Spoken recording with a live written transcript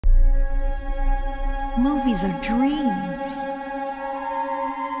Movies are dreams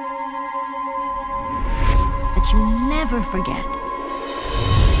that you never forget.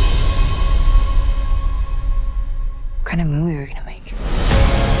 What kind of movie are we gonna make?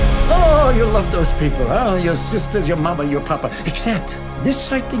 Oh, you love those people, huh? Your sisters, your mama, your papa. Except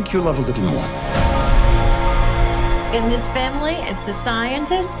this, I think you love a little more. In this family, it's the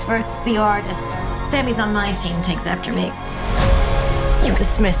scientists versus the artists. Sammy's on my team, takes after me. You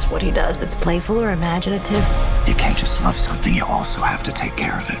dismiss what he does. It's playful or imaginative. You can't just love something, you also have to take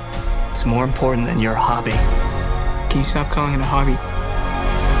care of it. It's more important than your hobby. Can you stop calling it a hobby?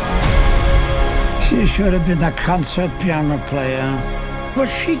 She should have been a concert piano player. What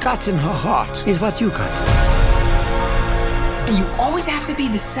she got in her heart is what you got. You always have to be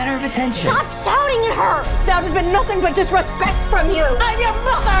the center of attention. Stop shouting at her! That has been nothing but disrespect from you. I'm your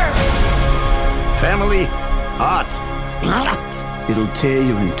mother! Family, art. It'll tear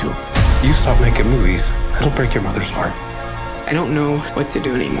you in two. You stop making movies, it'll break your mother's heart. I don't know what to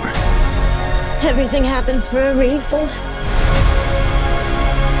do anymore. Everything happens for a reason.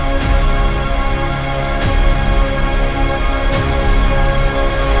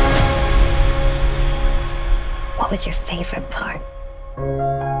 What was your favorite part?